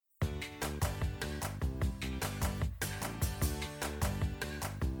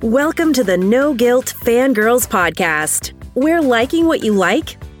Welcome to the No Guilt Fangirls podcast, where liking what you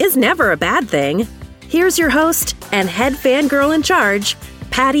like is never a bad thing. Here's your host and head fangirl in charge,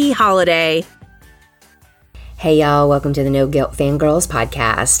 Patty Holiday. Hey y'all, welcome to the No Guilt Fangirls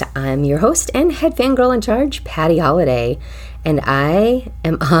podcast. I'm your host and head fangirl in charge, Patty Holiday, and I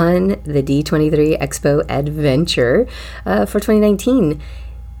am on the D23 Expo adventure for 2019.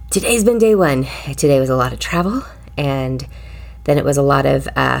 Today's been day one. Today was a lot of travel, and then it was a lot of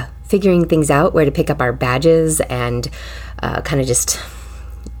figuring things out, where to pick up our badges, and kind of just,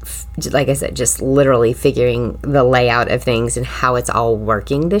 like I said, just literally figuring the layout of things and how it's all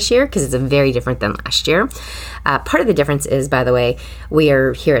working this year, because it's very different than last year. Part of the difference is, by the way, we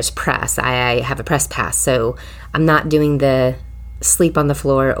are here as press. I have a press pass, so I'm not doing the sleep on the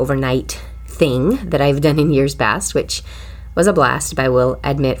floor overnight thing that I've done in years past, which was a blast, but I will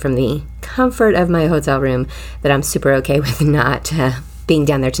admit from the comfort of my hotel room that I'm super okay with not being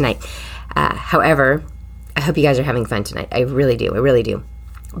down there tonight. However, I hope you guys are having fun tonight. I really do.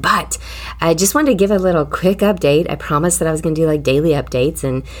 But I just wanted to give a little quick update. I promised that I was going to do like daily updates,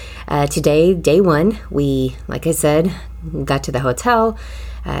 and today, day one, we, like I said, got to the hotel,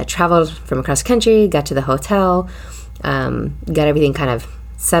 traveled from across the country, got to the hotel, got everything kind of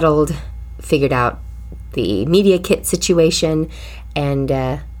settled, figured out the media kit situation, and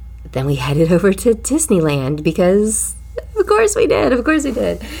then we headed over to Disneyland because of course we did,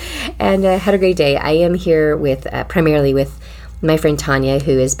 and had a great day. I am here with primarily with my friend Tanya,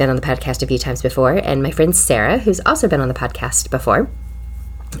 who has been on the podcast a few times before, and my friend Sarah, who's also been on the podcast before.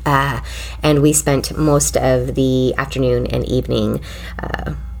 And we spent most of the afternoon and evening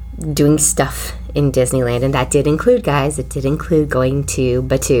doing stuff in Disneyland, and that did include, guys, going to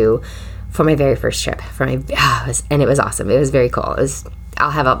Batu for my very first trip. And it was awesome. It was very cool.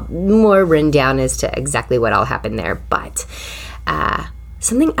 I'll have a more rundown as to exactly what all happened there, but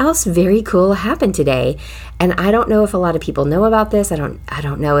something else very cool happened today, and I don't know if a lot of people know about this. I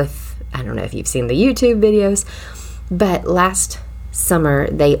don't know if you've seen the YouTube videos, but last summer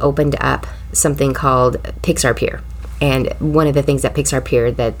they opened up something called Pixar Pier, and one of the things at Pixar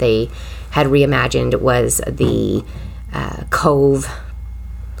Pier that they had reimagined was the Cove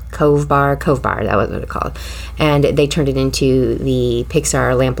Bar, that was what it called, and they turned it into the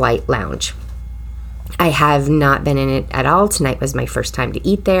Pixar Lamplight Lounge. I have not been in it at all. Tonight was my first time to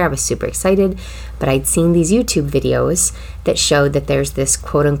eat there. I was super excited, but I'd seen these YouTube videos that showed that there's this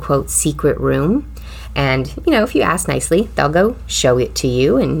quote-unquote secret room, and, if you ask nicely, they'll go show it to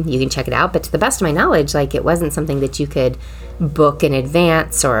you, and you can check it out, but to the best of my knowledge, it wasn't something that you could book in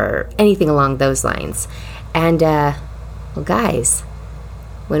advance or anything along those lines. And, well, guys,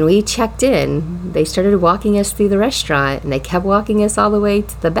 when we checked in, they started walking us through the restaurant, and they kept walking us all the way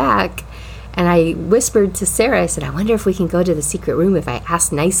to the back. And I whispered to Sarah, I said, I wonder if we can go to the secret room if I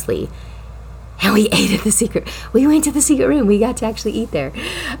ask nicely. And we ate at the secret. We went to the secret room. We got to actually eat there.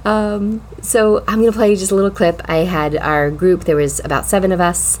 So I'm going to play you just a little clip. I had our group, there was about 7 of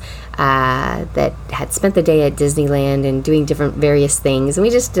us that had spent the day at Disneyland and doing different various things. And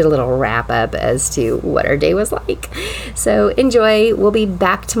we just did a little wrap up as to what our day was like. So enjoy. We'll be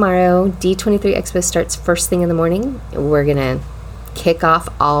back tomorrow. D23 Expo starts first thing in the morning. We're going to kick off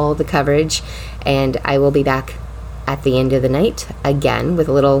all the coverage, and I will be back at the end of the night again with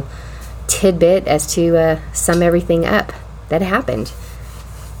a little tidbit as to sum everything up that happened.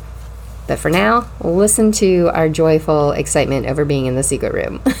 But for now, listen to our joyful excitement over being in the secret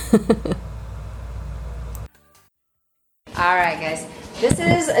room. All right, guys. This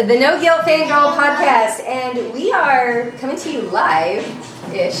is the No Guilt Fangirl podcast, and we are coming to you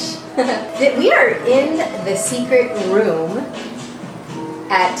live-ish. We are in the secret room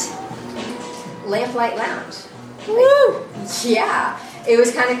at Lamplight Lounge. Woo! Yeah, it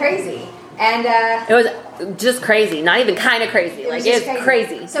was kind of crazy. And it was just crazy, not even kind of crazy. It's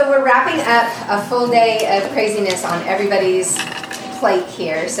crazy. So we're wrapping up a full day of craziness on everybody's plate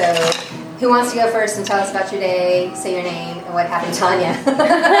here. So who wants to go first and tell us about your day, say your name, and what happened, Tanya?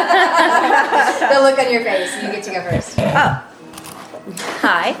 The look on your face. You get to go first. Oh.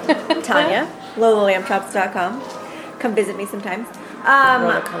 Hi, Tanya, LolaLambChops.com. Come visit me sometimes.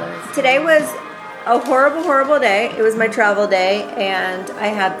 Today was a horrible day. It was my travel day, and I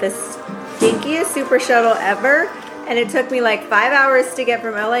had the stinkiest super shuttle ever, and it took me like 5 hours to get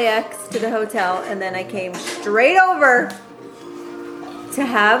from LAX to the hotel, and then I came straight over to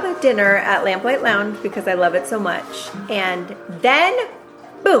have dinner at Lamplight Lounge because I love it so much. And then,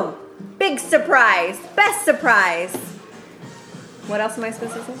 boom, big surprise, best surprise. What else am I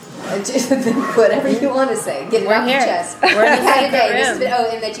supposed to say? Whatever you want to say. Get it off your chest. We're in the day.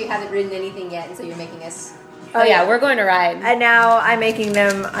 And that you haven't written anything yet, and so you're making us Oh yeah, we're going to ride. And now I'm making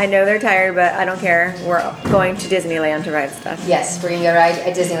them. I know they're tired, but I don't care. We're going to Disneyland to ride stuff. Yes, we're going to go ride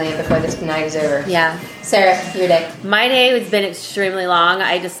at Disneyland before this night is over. Yeah. Sarah, your day. My day has been extremely long.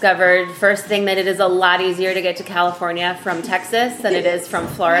 I discovered first thing that it is a lot easier to get to California from Texas than it is from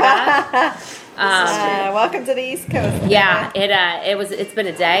Florida. Welcome to the East Coast. Yeah, it's been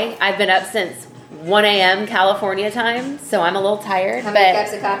a day. I've been up since 1 a.m. California time, so I'm a little tired. How many but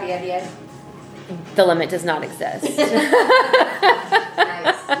cups of coffee have you had? the limit does not exist.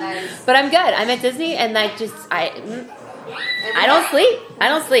 Nice. But I'm good. I'm at Disney, and I don't sleep. I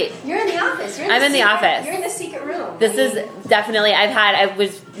don't sleep. You're in the office. I'm in the office. You're in the secret room. This is definitely.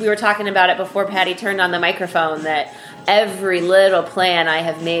 We were talking about it before Patty turned on the microphone. That every little plan I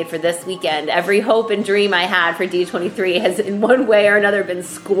have made for this weekend, every hope and dream I had for D23 has in one way or another been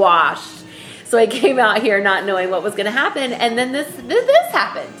squashed. So I came out here not knowing what was going to happen, and then this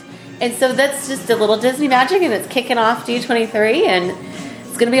happened. And so that's just a little Disney magic, and it's kicking off D23, and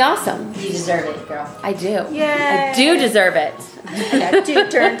it's going to be awesome. You deserve it, girl. I do. Yay. I do deserve it. I got 2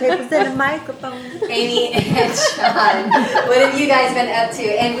 turntables and a microphone. Amy and Sean, what have you guys been up to?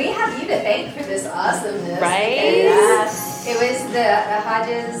 And we have you to thank for this awesomeness. Right? Yes. It was the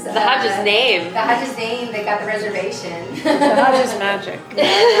Hodges. The Hodges name. The Hodges name that got the reservation. The Hodges magic.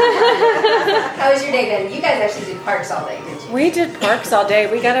 How was your day then? You guys actually did parks all day, didn't you? We did parks all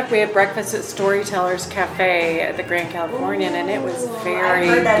day. We got up, we had breakfast at Storytellers Cafe at the Grand Californian, and it was very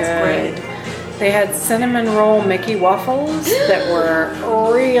heard that's good. great. They had cinnamon roll Mickey waffles that were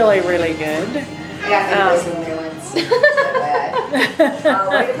really, really good. I got food poisoning there once. So bad.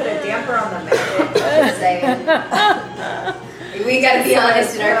 Way to put a damper on the magic. Just saying. We got to be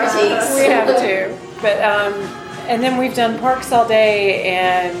honest in our critiques. We have to. But and then we've done parks all day,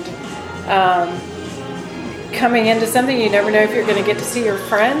 and coming into something you never know if you're going to get to see your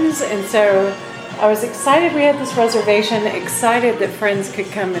friends, and so I was excited we had this reservation, excited that friends could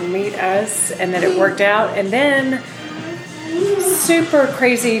come and meet us, and that it worked out. And then super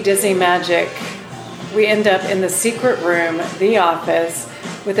crazy Disney magic. We end up in the secret room, the office,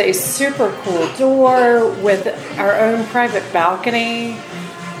 with a super cool door, with our own private balcony.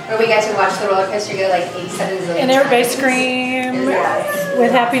 Where we got to watch the roller coaster go like 87 zillion And everybody times. scream Yes.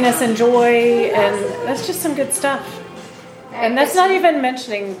 with happiness and joy, and that's just some good stuff. And that's not even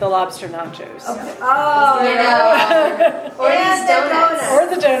mentioning the lobster nachos. Oh, You know, or And these the donuts.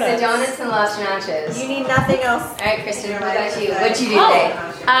 Or the donuts. The donuts and lobster nachos. You need nothing else. All right, Kristen, what about you? What'd you do today?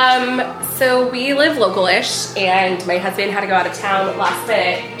 So we live local-ish, and my husband had to go out of town last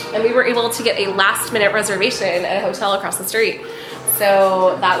minute, and we were able to get a last-minute reservation at a hotel across the street.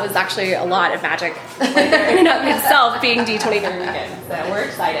 So that was actually a lot of magic right there in and of itself, being D23 weekend. So we're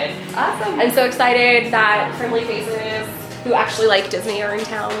excited. Awesome. I'm so excited that Friendly Faces, who actually like Disney, are in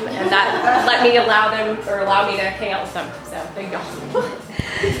town, and that allow me to hang out with them. So there you go.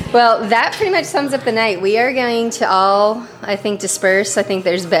 Well, that pretty much sums up the night. We are going to all, I think, disperse. I think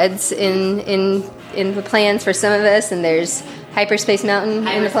there's beds in the plans for some of us, and there's Hyperspace Mountain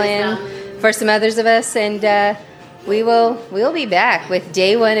in the plan for some others of us, and we'll be back with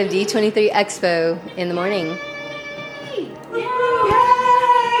day 1 of D23 Expo in the morning. Yay!